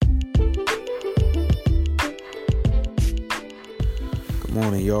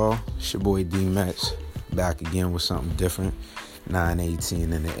morning, y'all. It's your boy D-Metz, back again with something different.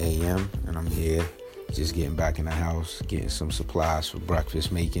 9:18 in the a.m. and I'm here just getting back in the house, getting some supplies for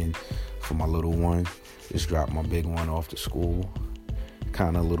breakfast making for my little one. Just dropped my big one off to school.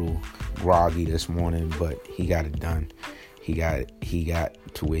 Kind of a little groggy this morning, but he got it done. He got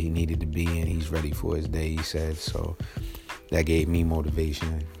to where he needed to be, and he's ready for his day, he said. So that gave me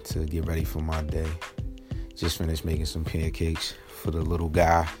motivation to get ready for my day. Just finished making some pancakes for the little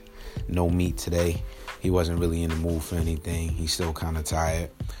guy. No meat today. He wasn't really in the mood for anything. He's still kind of tired,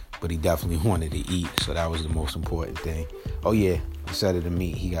 but he definitely wanted to eat, so that was the most important thing. Oh yeah, instead of the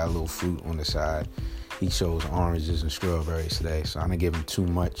meat, he got a little fruit on the side. He chose oranges and strawberries today, so I didn't give him too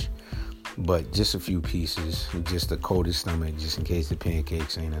much, but just a few pieces, just to coat his stomach, just in case the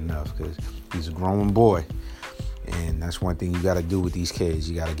pancakes ain't enough, because he's a grown boy. And that's one thing you got to do with these kids.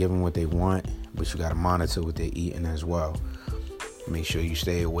 You got to give them what they want, but you got to monitor what they're eating as well. Make sure you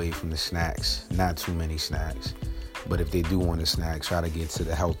stay away from the snacks. Not too many snacks. But if they do want a snack, try to get to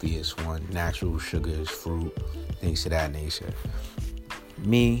the healthiest one. Natural sugars, fruit, things of that nature.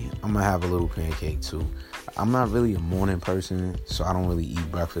 Me, I'm going to have a little pancake too. I'm not really a morning person, so I don't really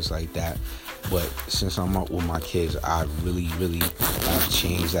eat breakfast like that. But since I'm up with my kids, I really have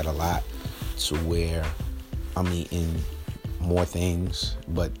changed that a lot to where I'm eating more things,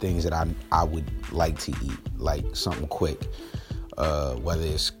 but things that I would like to eat, like something quick, whether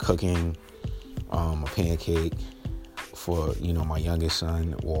it's cooking a pancake for my youngest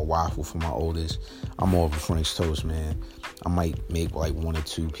son or a waffle for my oldest. I'm more of a French toast man. I might make like 1 or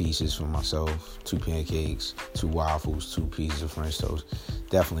 2 pieces for myself, 2 pancakes, 2 waffles, 2 pieces of French toast.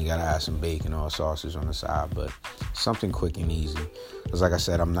 Definitely gotta add some bacon or sausage on the side, but something quick and easy. Because like I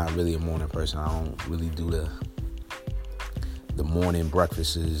said, I'm not really a morning person. I don't really do the morning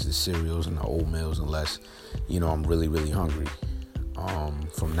breakfasts, the cereals and the oatmeals, unless I'm really hungry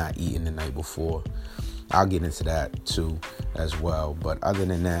from not eating the night before. I'll get into that too as well. But other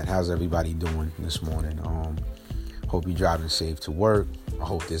than that, how's everybody doing this morning? Hope you're driving safe to work. I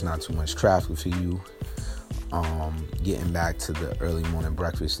hope there's not too much traffic for you. Getting back to the early morning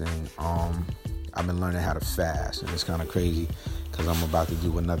breakfast thing, I've been learning how to fast, and it's kind of crazy because I'm about to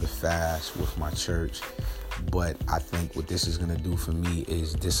do another fast with my church. But I think what this is going to do for me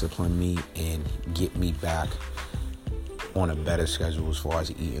is discipline me and get me back on a better schedule as far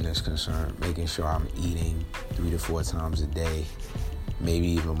as eating is concerned, making sure I'm eating 3 to 4 times a day, maybe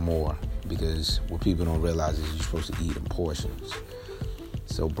even more, because what people don't realize is you're supposed to eat in portions.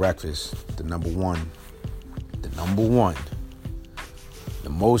 So breakfast, the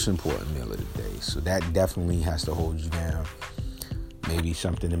most important meal of the day. So that definitely has to hold you down. Maybe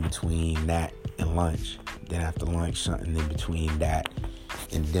something in between that and lunch. Then after lunch, something in between that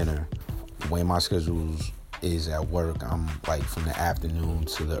and dinner. The way my schedule is at work, I'm like from the afternoon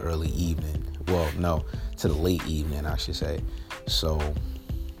to the early evening. Well, no, to the late evening, I should say. So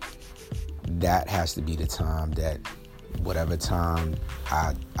that has to be the time that whatever time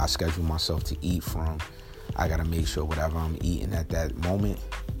I schedule myself to eat from, I got to make sure whatever I'm eating at that moment,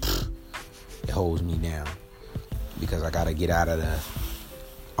 it holds me down. Because I got to get out of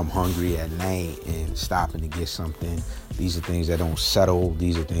I'm hungry at night and stopping to get something. These are things that don't settle.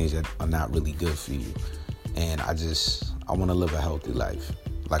 These are things that are not really good for you. And I want to live a healthy life.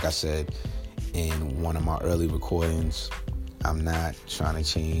 Like I said in one of my early recordings, I'm not trying to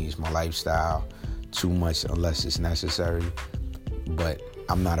change my lifestyle too much unless it's necessary. But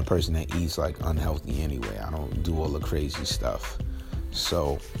I'm not a person that eats like unhealthy anyway. I don't do all the crazy stuff.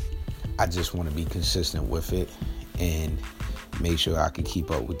 So I just want to be consistent with it and make sure I can keep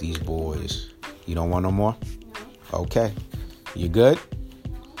up with these boys. You don't want no more? Okay. You good?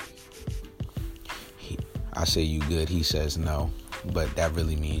 I say you good. He says no, but that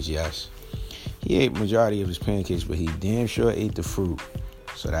really means yes. He ate majority of his pancakes, but he damn sure ate the fruit.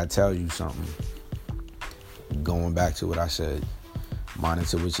 So that tells you something. Going back to what I said,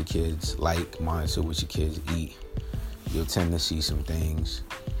 monitor what your kids like, monitor what your kids eat. You'll tend to see some things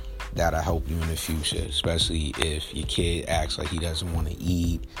that'll help you in the future, especially if your kid acts like he doesn't want to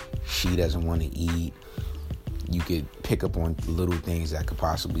eat, she doesn't want to eat. You could pick up on little things that could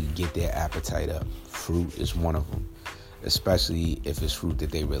possibly get their appetite up. Fruit is one of them, especially if it's fruit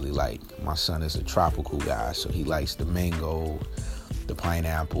that they really like. My son is a tropical guy, so he likes the mango, the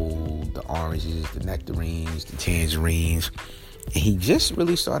pineapple, the oranges, the nectarines, the tangerines. And he just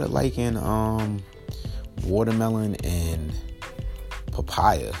really started liking watermelon and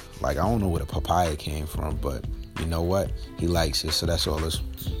papaya. Like, I don't know where the papaya came from, but you know what? He likes it, so that's all this.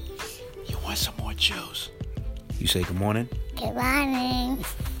 You want some more juice? You say good morning? Good morning.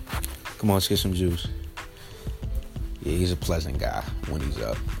 Come on, let's get some juice. Yeah. Yeah, he's a pleasant guy when he's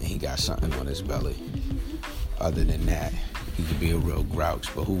up and he got something on his belly. Other than that, he could be a real grouch,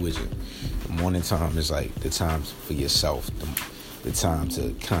 but who isn't? The morning time is like the time for yourself, the time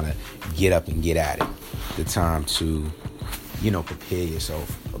to kind of get up and get at it, the time to, prepare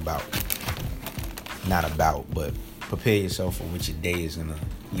yourself but prepare yourself for what your day is gonna,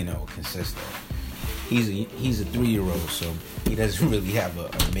 consist of. He's a 3-year-old, so he doesn't really have a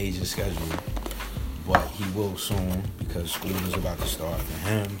major schedule, but he will soon because school is about to start for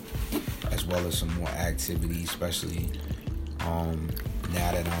him, as well as some more activities, especially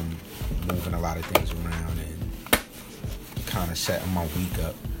now that I'm moving a lot of things around and kind of setting my week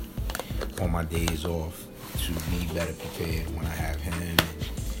up on my days off to be better prepared when I have him. And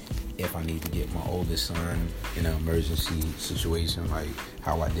if I need to get my oldest son in an emergency situation like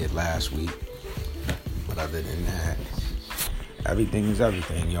how I did last week. But other than that, everything is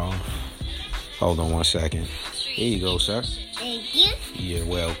everything, y'all. Hold on one second. Here you go, sir. Thank you. You're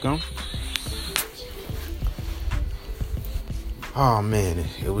welcome. Oh man,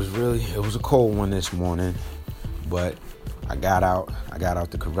 it was a cold one this morning, but I got out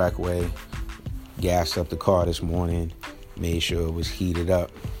the correct way, gassed up the car this morning, made sure it was heated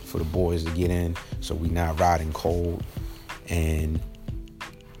up for the boys to get in so we not riding cold, and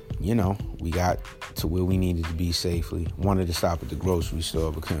we got to where we needed to be safely. Wanted to stop at the grocery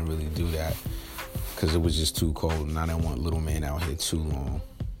store, but couldn't really do that because it was just too cold and I didn't want little man out here too long.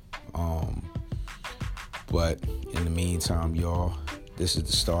 But in the meantime, y'all, this is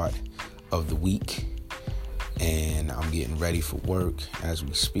the start of the week and I'm getting ready for work as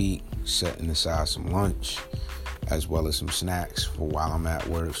we speak, setting aside some lunch as well as some snacks for while I'm at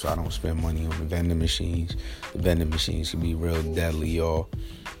work so I don't spend money on the vending machines. The vending machines can be real deadly, y'all.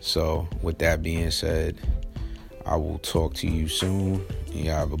 So with that being said, I will talk to you soon and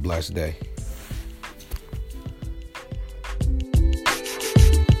y'all have a blessed day.